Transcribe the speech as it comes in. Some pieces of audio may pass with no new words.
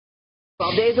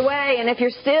12 days away, and if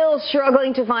you're still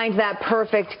struggling to find that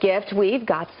perfect gift, we've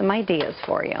got some ideas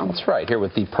for you. That's right. Here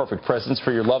with the perfect presents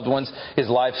for your loved ones is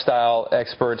lifestyle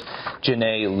expert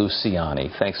Jené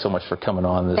Luciani. Thanks so much for coming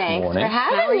on this morning. Thanks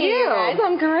for having me, you guys.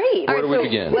 I'm great. Where do we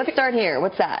begin? Let's start here.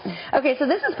 What's that? Okay, so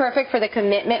this is perfect for the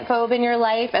commitment phobe in your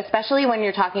life, especially when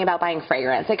you're talking about buying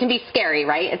fragrance. It can be scary,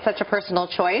 right? It's such a personal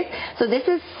choice. So this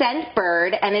is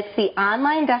Scentbird, and it's the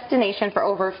online destination for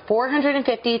over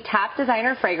 450 top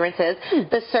designer fragrances.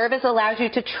 The service allows you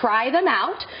to try them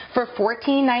out for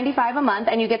 $14.95 a month,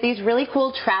 and you get these really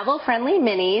cool travel-friendly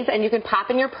minis, and you can pop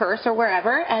in your purse or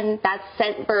wherever, and that's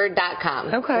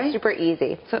Scentbird.com. Okay. So super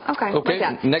easy.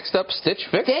 Okay, next up, Stitch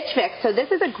Fix. Stitch Fix. So this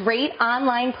is a great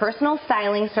online personal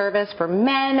styling service for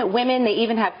men, women. They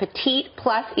even have petite,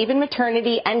 plus even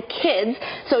maternity and kids.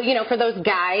 So, you know, for those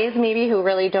guys maybe who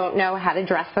really don't know how to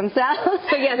dress themselves.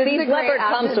 So yeah, these leopard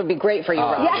pumps would be great for you,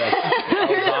 Rob.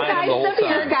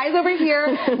 Guys over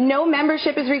here, no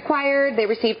membership is required. They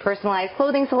receive personalized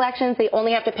clothing selections. They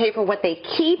only have to pay for what they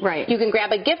keep. Right. You can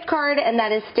grab a gift card, and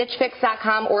that is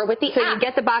stitchfix.com or with the app. So you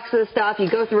get the box of the stuff, you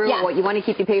go through what you want to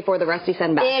keep, you pay for, the rest you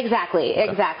send back. Exactly.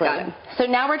 Got it. So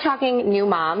now we're talking new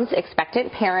moms,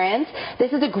 expectant parents.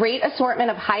 This is a great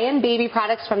assortment of high-end baby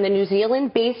products from the New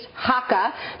Zealand-based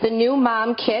Haka, the new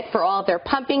mom kit for all of their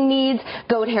pumping needs,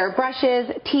 goat hair brushes,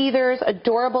 teethers,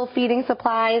 adorable feeding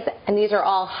supplies, and these are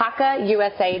all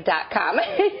HakaUSA.com.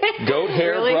 Goat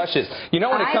hair brushes. You know,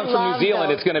 when it comes from New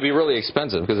Zealand, it's going to be really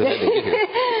expensive because it had to get here.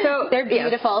 So they're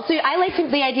beautiful. So I like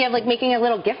the idea of like making a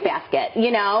little gift basket,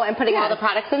 you know, and putting all the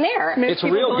products in there. It's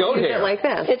real goat hair. Like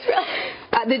this. It's real.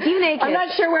 The DNA kit. I'm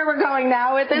not sure where we're going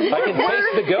now with this. I can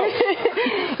taste the goat.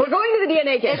 We're going to the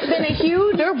DNA kit. It's been a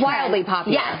huge They're wildly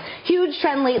popular. Yes, huge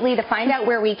trend lately to find out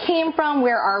where we came from,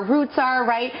 where our roots are,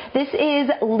 right? This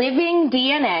is Living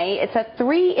DNA. It's a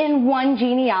 3-in-1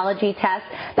 genealogy test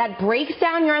that breaks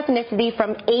down your ethnicity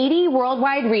from 80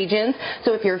 worldwide regions.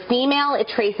 So if you're female, it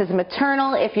traces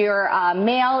maternal. If you're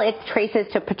male, it traces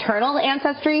to paternal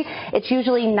ancestry. It's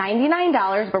usually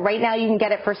 $99, but right now you can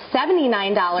get it for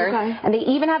 $79. Okay. And they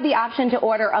even have the option to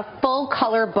order a full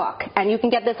color book. And you can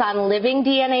get this on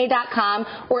livingdna.com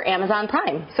or Amazon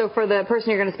Prime. So for the person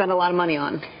you're going to spend a lot of money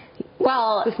on.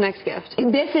 Well, this next gift.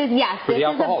 This is, this is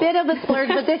a bit of a splurge,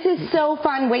 but this is so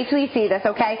fun. Wait till you see this,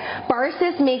 okay?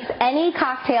 Barsis makes any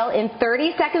cocktail in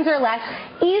 30 seconds or less,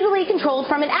 easily controlled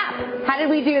from an app. How did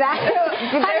we do that?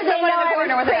 How did they know I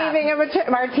was craving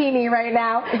a martini right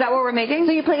now? Is that what we're making?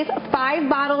 So you place 5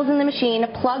 bottles in the machine,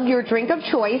 plug your drink of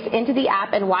choice into the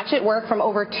app, and watch it work from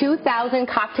over 2,000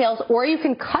 cocktails, or you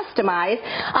can customize,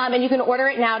 and you can order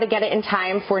it now to get it in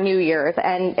time for New Year's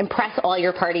and impress all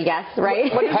your party guests,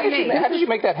 right? How did you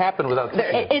make that happen without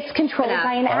It's controlled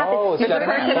by an app. Oh, it's got a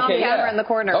person on the camera in the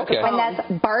corner. Okay. And that's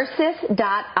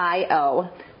barsis.io.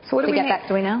 So what do we make?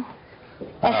 Do we know?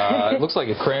 It looks like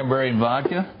a cranberry and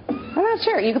vodka. I'm not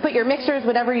sure. You can put your mixtures,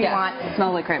 whatever you want. It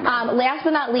smells like cranberry. Last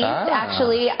but not least,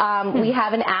 actually, we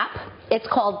have an app. It's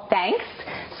called Thanks.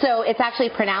 So it's actually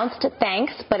pronounced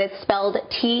Thanks, but it's spelled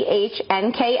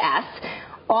THNKS.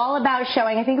 All about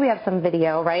showing, I think we have some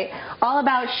video, right? All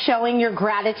about showing your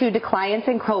gratitude to clients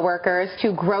and coworkers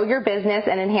to grow your business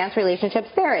and enhance relationships.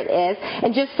 There it is.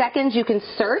 In just seconds, you can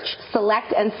search,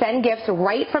 select, and send gifts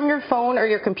right from your phone or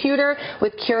your computer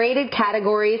with curated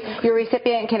categories. Your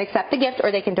recipient can accept the gift,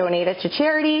 or they can donate it to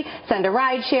charity, send a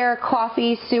ride share,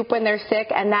 coffee, soup when they're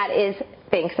sick, and that is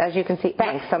Thanks, as you can see.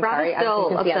 Thanks, I'm sorry. I'm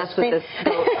still obsessed with this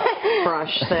goat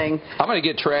brush thing. I'm going to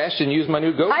get trashed and use my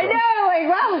new goat brush. I know.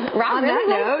 Well, Rob, on that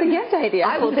note, the gift idea.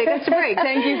 I will take us to break.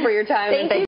 Thank you for your time. Thank you.